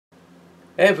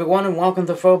Hey everyone, and welcome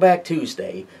to Throwback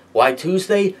Tuesday. Why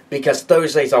Tuesday? Because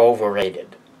Thursdays are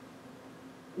overrated.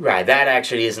 Right, that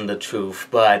actually isn't the truth,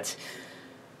 but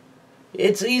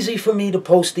it's easy for me to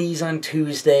post these on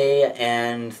Tuesday,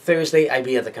 and Thursday I'd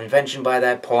be at the convention by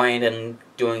that point and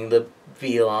doing the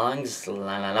vlogs,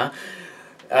 la la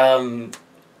la.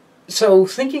 So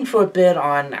thinking for a bit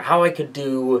on how I could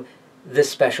do this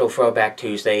special Throwback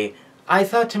Tuesday, I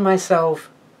thought to myself,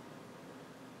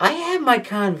 I have my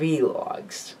con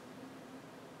vlogs.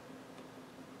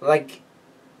 Like,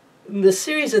 the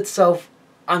series itself,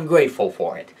 I'm grateful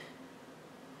for it.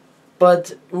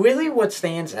 But really what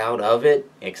stands out of it,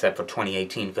 except for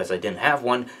 2018 because I didn't have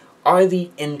one, are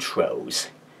the intros.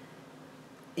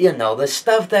 You know, the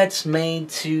stuff that's made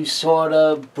to sort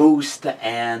of boost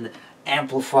and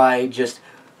amplify just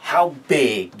how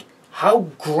big, how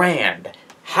grand,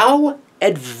 how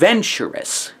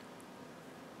adventurous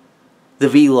the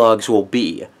vlogs will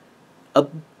be. A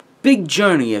big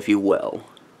journey, if you will.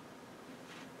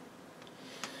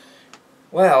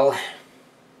 Well,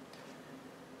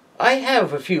 I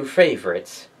have a few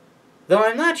favorites, though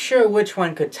I'm not sure which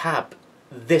one could top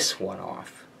this one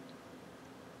off.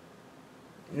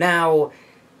 Now,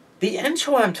 the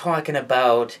intro I'm talking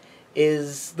about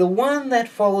is the one that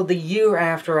followed the year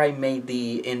after I made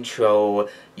the intro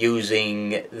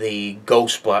using the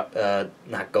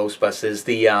not Ghostbusters,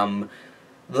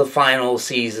 the final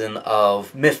season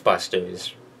of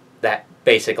Mythbusters, that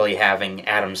basically having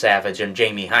Adam Savage and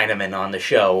Jamie Hyneman on the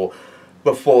show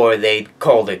before they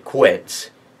called it quits.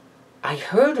 I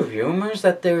heard rumors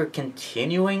that they're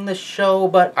continuing the show,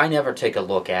 but I never take a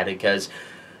look at it because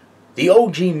the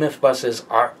OG Mythbusters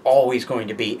are always going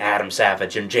to be Adam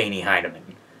Savage and Jamie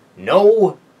Hyneman.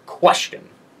 No question.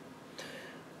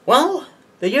 Well,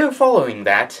 the year following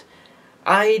that,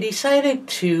 I decided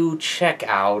to check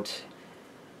out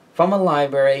from a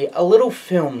library a little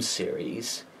film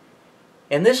series.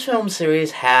 And this film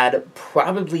series had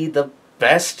probably the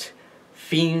best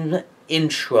theme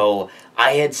intro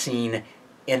I had seen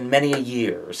in many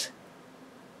years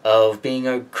of being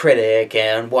a critic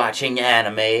and watching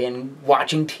anime and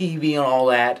watching TV and all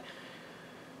that.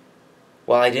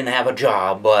 Well, I didn't have a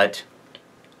job, but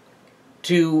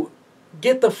to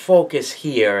get the focus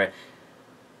here,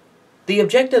 the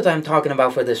objective I'm talking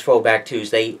about for this Throwback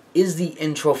Tuesday is the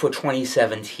intro for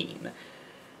 2017.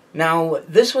 Now,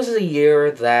 this was a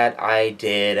year that I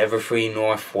did Everfree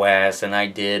Northwest, and I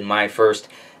did my first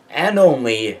and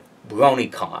only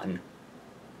BronyCon,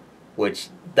 which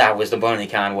that was the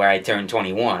BronyCon where I turned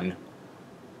 21.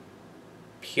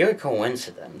 Pure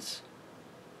coincidence.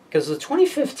 Because the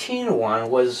 2015 one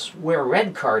was where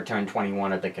Redcard turned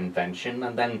 21 at the convention,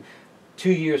 and then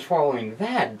 2 years following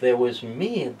that, there was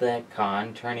me at that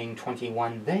con turning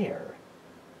 21 there.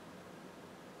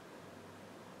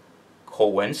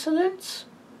 Coincidence?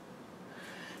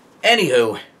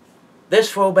 Anywho,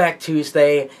 this Throwback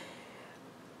Tuesday,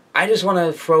 I just want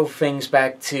to throw things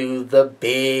back to the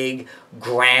big,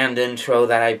 grand intro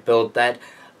that I built that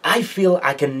I feel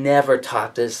I can never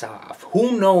top this off.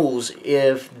 Who knows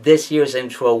if this year's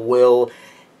intro will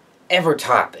ever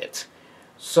top it.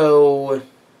 So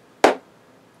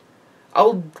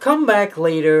I'll come back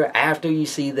later after you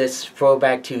see this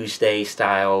Throwback Tuesday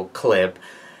style clip,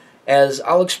 as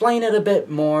I'll explain it a bit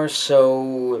more,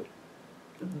 so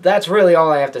that's really all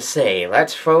I have to say.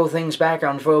 Let's throw things back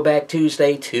on Throwback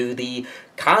Tuesday to the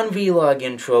Con Vlog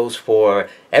intros for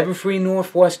Everfree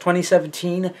Northwest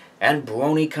 2017 and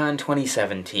BronyCon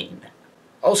 2017.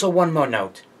 Also, one more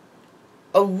note.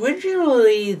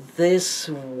 Originally, this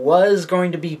was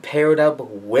going to be paired up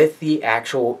with the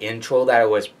actual intro that it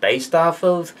was based off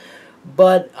of,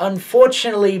 but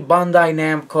unfortunately Bandai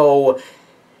Namco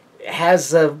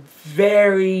has a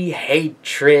very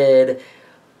hatred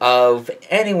of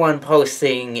anyone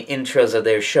posting intros of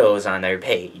their shows on their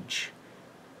page.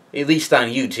 At least on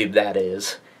YouTube, that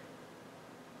is.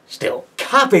 Still,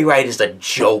 copyright is a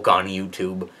joke on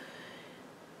YouTube.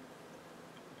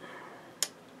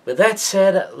 With that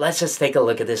said, let's just take a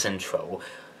look at this intro.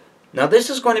 Now, this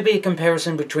is going to be a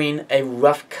comparison between a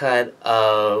rough cut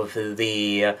of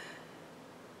the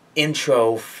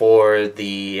intro for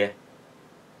the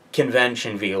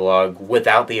convention vlog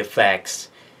without the effects,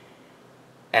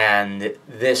 and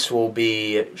this will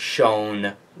be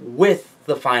shown with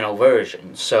the final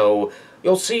version. So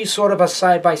you'll see sort of a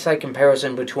side-by-side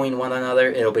comparison between one another.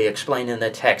 It'll be explained in the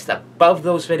text above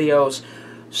those videos.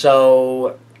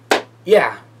 So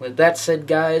yeah, with that said,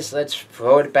 guys, let's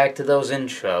throw it back to those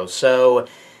intros. So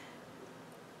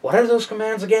what are those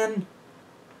commands again?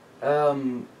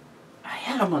 I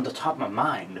had them on the top of my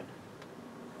mind.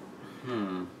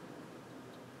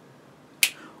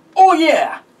 Oh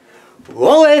yeah!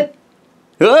 Roll it!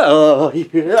 Oh,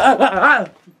 yeah.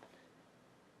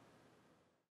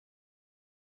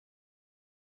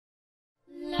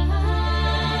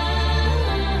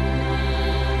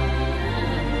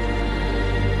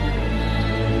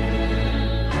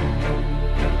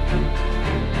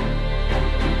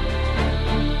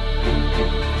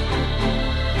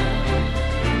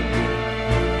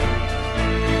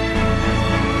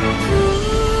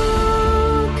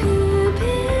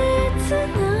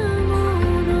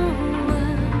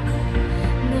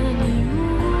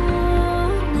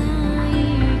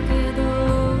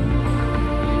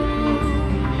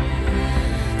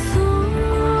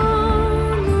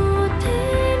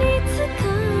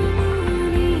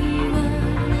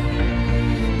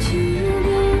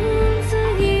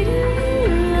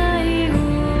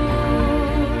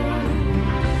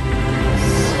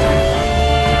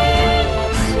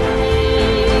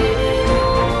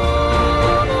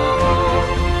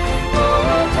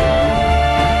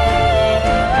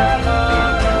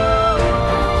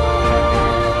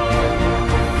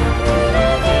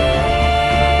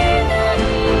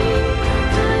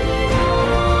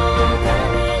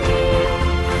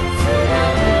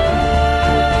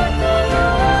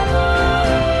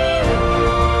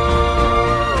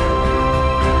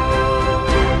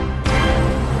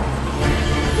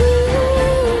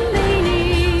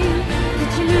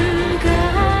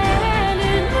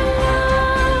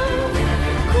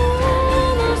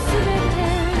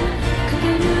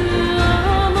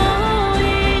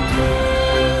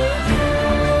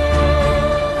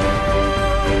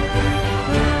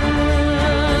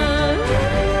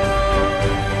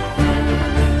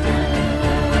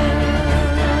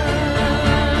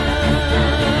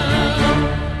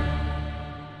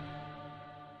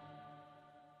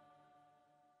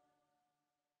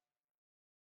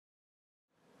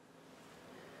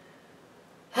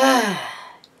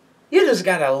 You just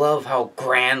gotta love how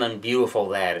grand and beautiful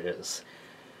that is.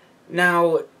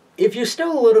 Now, if you're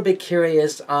still a little bit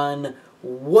curious on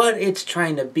what it's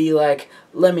trying to be like,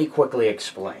 let me quickly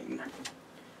explain.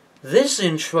 This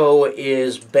intro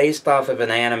is based off of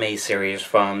an anime series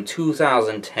from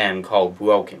 2010 called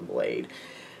Broken Blade.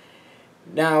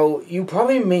 Now, you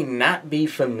probably may not be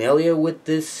familiar with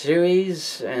this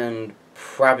series, and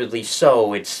probably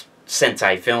so, it's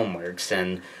Sentai Filmworks,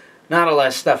 and not a lot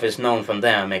of stuff is known from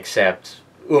them except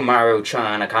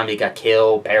Umaru-chan, Akame ga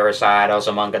Kill, Parasite,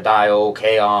 Azumanga Daioh,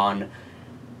 K-On!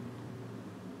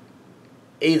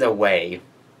 Either way,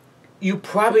 you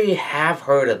probably have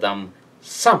heard of them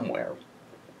somewhere.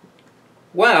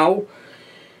 Well,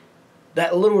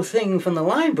 that little thing from the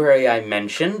library I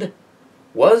mentioned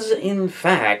was in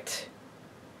fact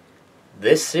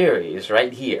this series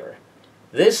right here.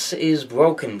 This is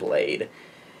Broken Blade,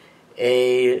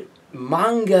 a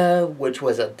manga which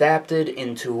was adapted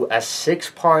into a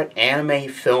 6-part anime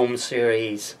film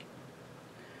series,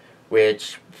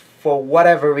 which for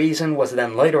whatever reason was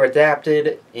then later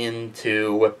adapted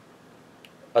into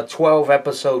a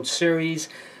 12-episode series.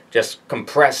 Just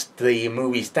compressed the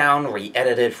movies down,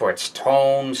 re-edited for its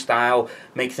tone, style,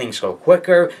 make things go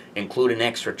quicker, include an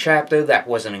extra chapter that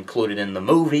wasn't included in the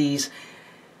movies.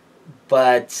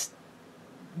 But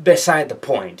beside the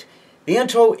point, the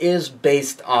intro is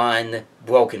based on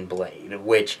Broken Blade,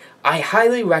 which I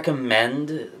highly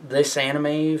recommend this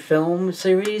anime film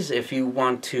series if you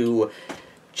want to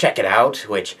check it out,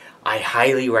 which I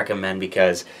highly recommend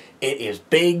because it is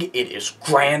big, it is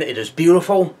grand, it is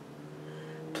beautiful.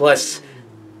 Plus,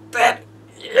 that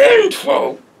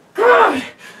intro, God,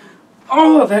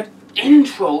 oh, that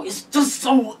intro is just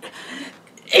so,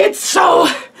 it's so,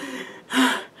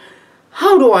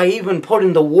 how do I even put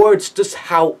into words just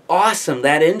how awesome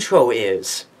that intro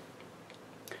is?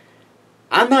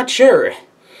 I'm not sure.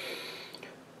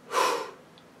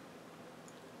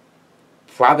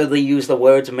 Probably use the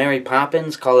words of Mary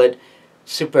Poppins, call it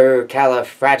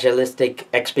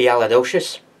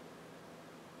supercalifragilisticexpialidocious.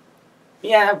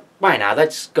 Yeah, why not?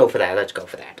 Let's go for that, let's go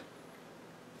for that.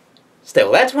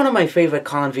 Still, that's one of my favorite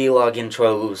con vlog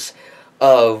intros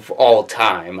of all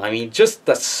time. I mean, just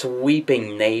the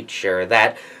sweeping nature,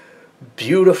 that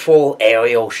beautiful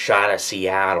aerial shot of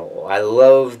Seattle. I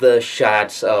love the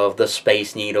shots of the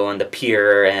Space Needle and the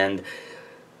pier and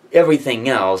everything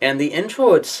else. And the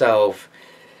intro itself,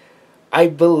 I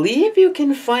believe you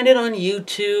can find it on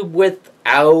YouTube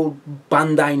without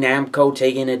Bandai Namco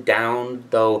taking it down,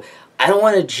 though I don't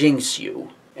want to jinx you.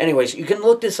 Anyways, you can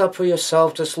look this up for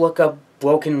yourself. Just look up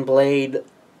Broken Blade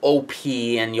OP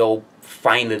and you'll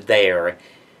find it there.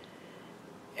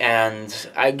 And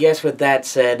I guess with that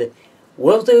said,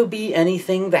 will there be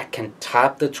anything that can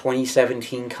top the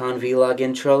 2017 Con Vlog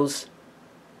intros?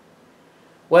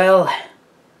 Well,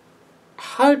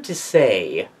 hard to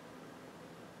say.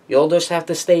 You'll just have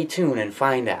to stay tuned and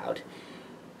find out.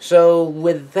 So,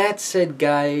 with that said,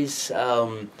 guys,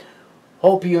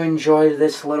 hope you enjoyed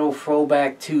this little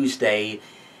Throwback Tuesday,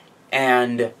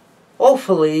 and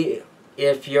hopefully,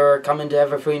 if you're coming to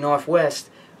Everfree Northwest,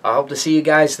 I hope to see you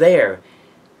guys there.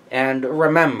 And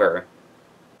remember,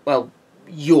 well,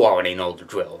 you already know the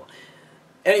drill.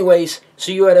 Anyways,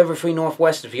 see you at Everfree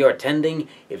Northwest if you're attending.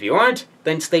 If you aren't,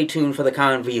 then stay tuned for the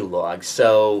con vlog.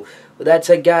 So, with that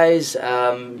said, guys,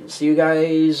 see you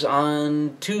guys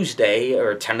on Tuesday,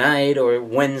 or tonight, or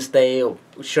Wednesday, or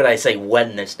should I say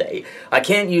Wednesday. I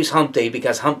can't use Hump Day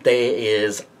because Hump Day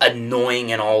is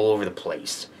annoying and all over the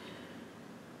place.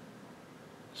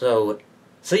 So,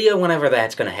 see you whenever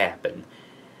that's going to happen.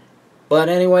 But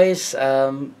anyways,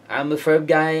 I'm the Ferb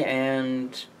guy,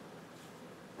 and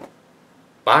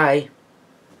bye.